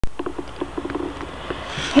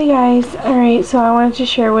Hey guys, alright, so I wanted to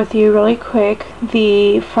share with you really quick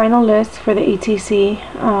the final list for the ATC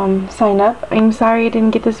sign up. I'm sorry I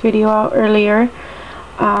didn't get this video out earlier.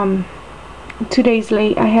 2 days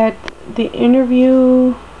late. I had the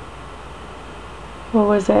interview, what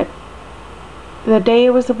was it? The day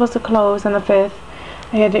it was supposed to close on the 5th.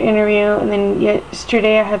 I had the interview, and then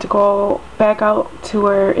yesterday I had to go back out to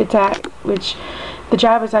where it's at, which the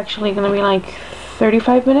job is actually going to be like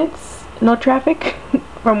 35 minutes, no traffic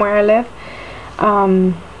from where I live,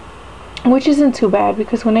 which isn't too bad,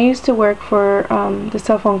 because when I used to work for the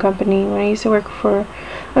cell phone company, I used to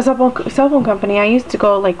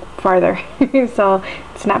go like farther. So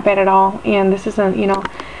it's not bad at all, and this is a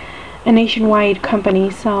nationwide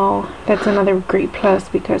company, so that's another great plus,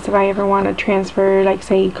 because if I ever want to transfer, like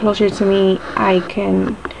say closer to me, I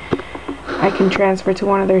can transfer to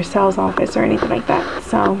one of their sales office or anything like that.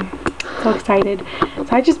 So excited. So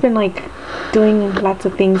I just been like doing lots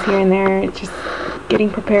of things here and there, just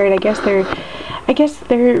getting prepared. I guess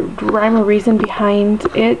their rhyme or reason behind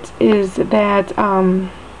it is that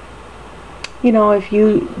if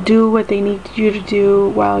you do what they need you to do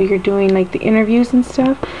while you're doing like the interviews and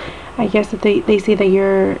stuff, I guess that they see that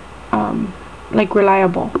you're like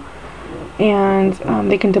reliable, and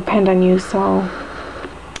they can depend on you. So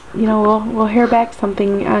we'll hear back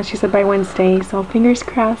something, she said, by Wednesday, so fingers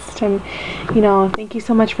crossed. And thank you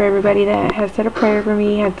so much for everybody that has said a prayer for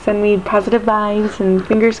me, had sent me positive vibes and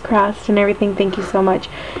fingers crossed and everything. Thank you so much,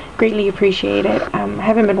 greatly appreciate it. I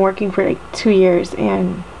haven't been working for like 2 years,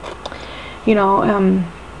 and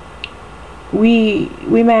we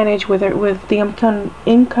manage with the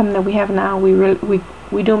income that we have now.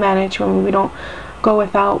 We do manage when we don't go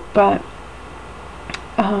without, but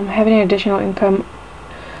having an additional income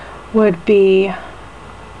would be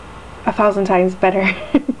 1,000 times better.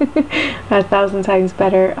 1,000 times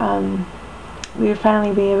better. We would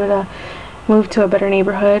finally be able to move to a better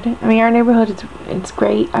neighborhood. I mean, our neighborhood, it's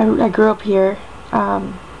great. I grew up here.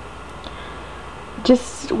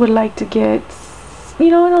 Just would like to get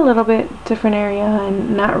in a little bit different area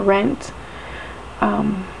and not rent.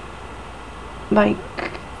 Like,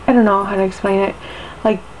 I don't know how to explain it.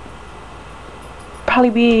 Like, probably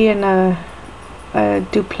be in a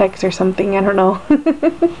duplex or something, I don't know.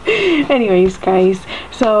 Anyways guys,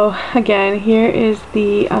 so again, here is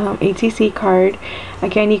the ATC card.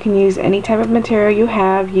 Again, you can use any type of material you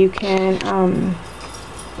have. You can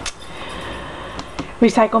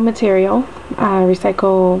recycle material,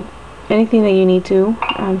 recycle anything that you need to,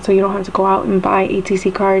 so you don't have to go out and buy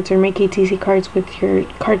ATC cards or make ATC cards with your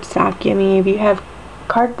card stock. I mean, if you have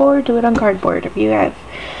cardboard, do it on cardboard. If you have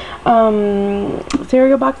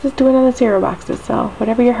cereal boxes, do it on the cereal boxes. So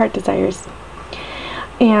whatever your heart desires.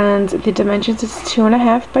 And the dimensions is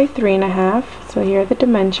 2.5 by 3.5. So here are the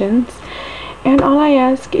dimensions. And all I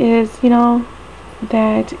ask is,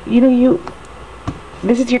 that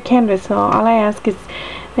this is your canvas. So all I ask is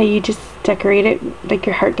that you just decorate it like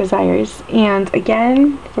your heart desires. And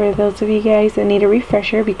again, for those of you guys that need a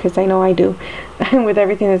refresher, because I know I do with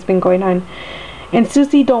everything that's been going on. And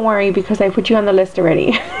Susie, don't worry, because I put you on the list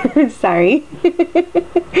already. Sorry.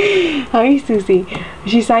 Hi, Susie.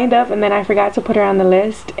 She signed up, and then I forgot to put her on the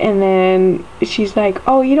list. And then she's like,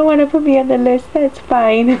 oh, you don't want to put me on the list? That's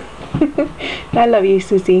fine. I love you,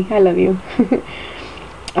 Susie. I love you.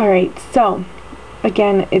 Alright, so,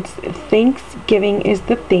 again, it's Thanksgiving is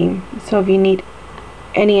the theme. So if you need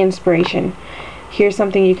any inspiration, here's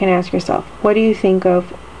something you can ask yourself. What do you think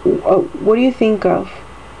of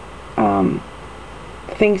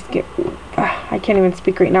Thanksgiving? I can't even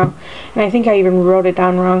speak right now, and I think I even wrote it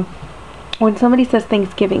down wrong. When somebody says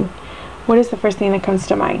Thanksgiving, what is the first thing that comes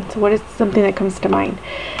to mind? So what is something that comes to mind?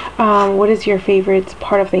 What is your favorite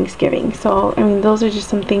part of Thanksgiving? So I mean, those are just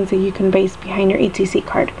some things that you can base behind your ATC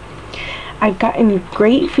card. I've gotten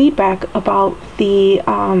great feedback about the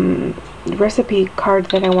recipe card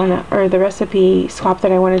that I want to, or the recipe swap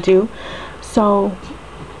that I want to do. So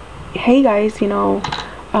hey guys,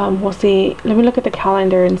 we'll see. Let me look at the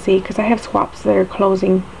calendar and see, because I have swaps that are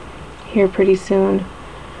closing here pretty soon.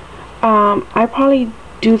 I probably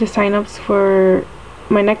do the sign-ups for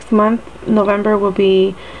my next month. November will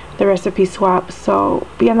be the recipe swap, so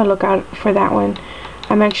be on the lookout for that one.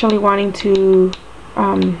 I'm actually wanting to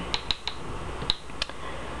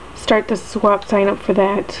start the swap sign-up for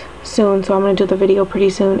that soon, so I'm going to do the video pretty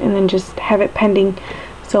soon and then just have it pending.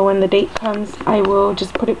 So when the date comes, I will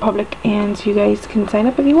just put it public, and you guys can sign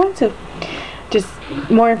up if you want to. Just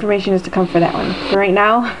more information is to come for that one. For right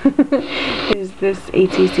now, is this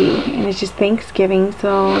ATC, and it's just Thanksgiving.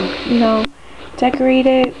 So decorate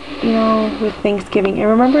it, with Thanksgiving. And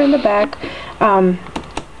remember, in the back,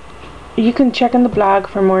 you can check in the blog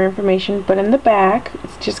for more information, but in the back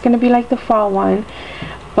it's just going to be like the fall one,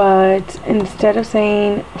 but instead of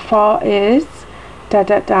saying fall is ...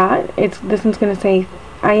 it's this one's going to say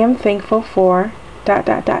I am thankful for ...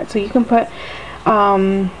 So you can put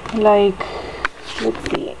like,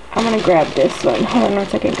 let's see, I'm going to grab this one. Hold on 1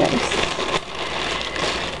 second, guys.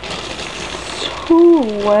 Who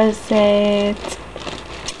was it?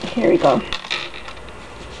 Here we go.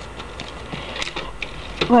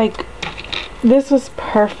 Like, this was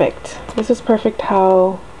perfect. This is perfect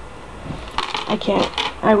how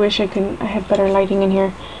I wish I had better lighting in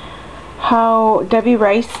here. How Debbie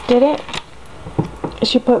Rice did it.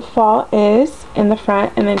 She put fall is in the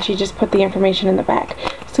front, and then she just put the information in the back.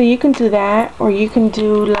 So you can do that, or you can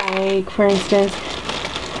do, like, for instance,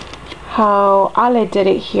 how Ale did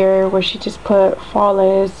it here, where she just put fall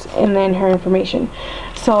is and then her information.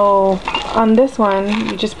 So on this one,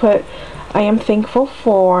 you just put I am thankful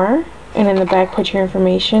for, and in the back put your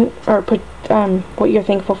information, or put what you're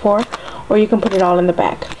thankful for, or you can put it all in the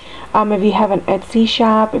back. If you have an Etsy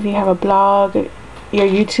shop, if you have a blog, your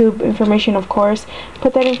YouTube information, of course,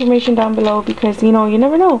 put that information down below, because you know, you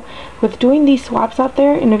never know with doing these swaps out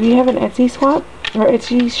there. And if you have an Etsy swap or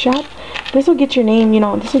Etsy shop, this will get your name, you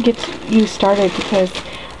know, this will get you started, because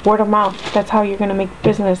word of mouth, that's how you're gonna make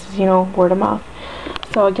business, you know, word of mouth.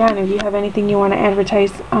 So again, if you have anything you want to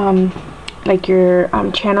advertise, like your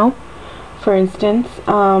channel, for instance,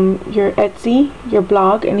 your Etsy, your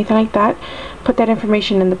blog, anything like that, put that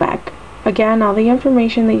information in the back. Again, all the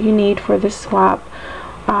information that you need for this swap,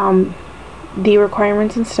 the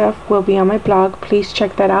requirements and stuff will be on my blog. Please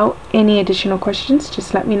check that out. Any additional questions,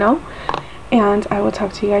 just let me know, and I will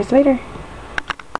talk to you guys later.